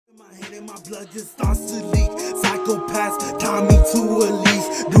And my blood just starts to leak. Psychopaths tie me to a leash.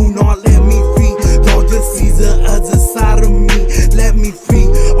 Do not let me free. Y'all just see the other side of me. Let me free.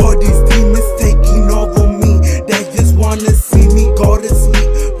 All these demons taking over me. They just wanna see me go to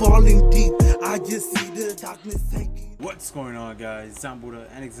sleep. Falling deep. I just see the darkness taking. What's going on, guys? It's Buddha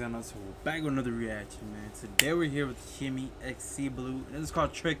and Xanos. So we're back with another reaction, man. Today we're here with Sheemy XC Blue. And this is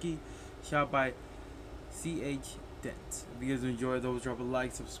called Tricky. Shot by CH Dent. If you guys enjoy those, drop a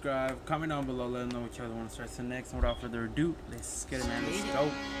like, subscribe, comment down below, let them know what y'all want to start to next. And without further ado, let's get it, man. Let's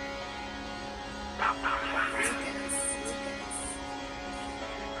go. I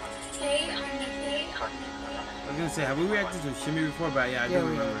was gonna say, have we reacted to Sheemy before? But yeah, I do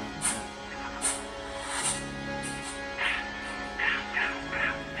remember.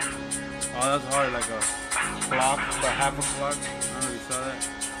 Oh, that's hard, like a clock, or half a clock. I don't know if you saw that.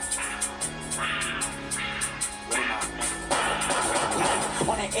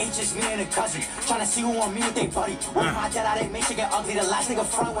 On the H, it's me and a cousin, tryna see who want me with they buddy. When my dad out, they make shit get ugly. The last nigga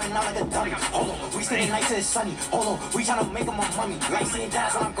front went out like a dummy. Hold on, we stay the night till it's sunny. Hold on, we tryna make him a mummy. Like seeing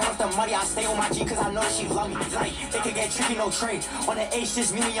dads when I'm going off the money, I stay with my G cause I know that she love me. Like, it could get tricky, no trade. On the H,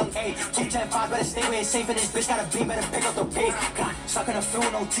 just me and young A. 210-5, better stay where it's safe, and this bitch got a beam, better pick up the pace. God, stuck in the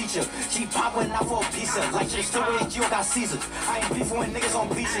field, no teacher. She pop went out for a pizza. Like, she still with his Gio got Caesar. I ain't beefing with niggas on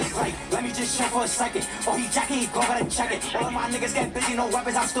pieces. Like, let me just check for a second. Oh, he jacket, he go, gotta check it. All of my niggas get busy, no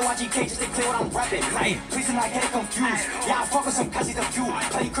weapons, I'm still watching K just to clear what I'm rapping. Like, please do not get it confused. Yeah, I fuck with some cousins, a few.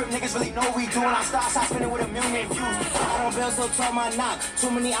 Play crib niggas really know what we doing. I start spinning with 1 million views. I don't build so tall my knock. Too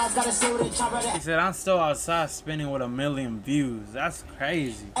many eyes gotta say with a chopper. He said, I'm still outside spinning with 1 million views. That's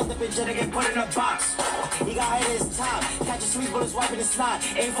crazy. The bitch that get put in a box. He got hit his top. Catch a sweet bullets wiping his snot.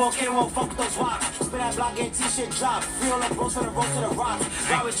 A4K won't fuck with those rocks. Spin that block and t-shirt drop. Free all up roast for the roast to the rocks.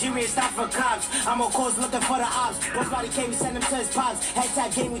 Ride with Jimmy and stop for cops. I'm on course looking for the ops. Ghost body came, we send him to his pops.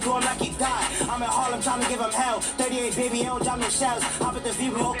 Hashtag game, we do him like he died. I'm in Harlem trying to give him hell. 38 baby, don't drop no shells. Hop at the V,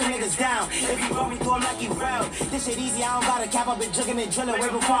 we hold the niggas down. If you roll me, do him like he real. This shit easy, I don't got a cap. I've been jugging and drilling way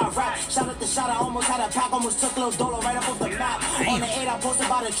before I rap. Shot at the shot, I almost had a pack. Almost took Lil Dolo right up off the map. On the 8, I posted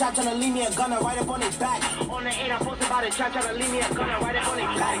about a trap, trying to leave me a gunner right up on his back. On the 8, I posted about a trap, trying to leave me a gunner right up on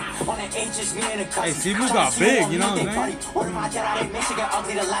his back. On the 8, just me and a cousin. Hey, Cebu got big, you know what I'm saying? What if my dad out, they make shit get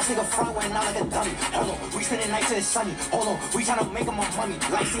ugly. The last nigga front went out like a dummy. Hold on, we spend the night till it's sunny. Hold on, we tryna make him a mummy.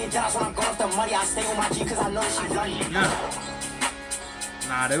 Like seeing dads when I'm going off the money, I stay with my G cause I know she love me.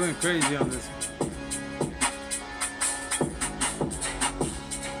 Nah, they went crazy on this one.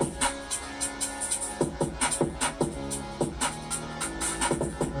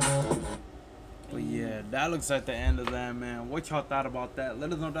 But yeah, that looks like the end of that, man. What y'all thought about that?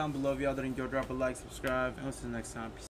 Let us know down below. If y'all did enjoy, drop a like, subscribe, and we'll see you next time. Peace.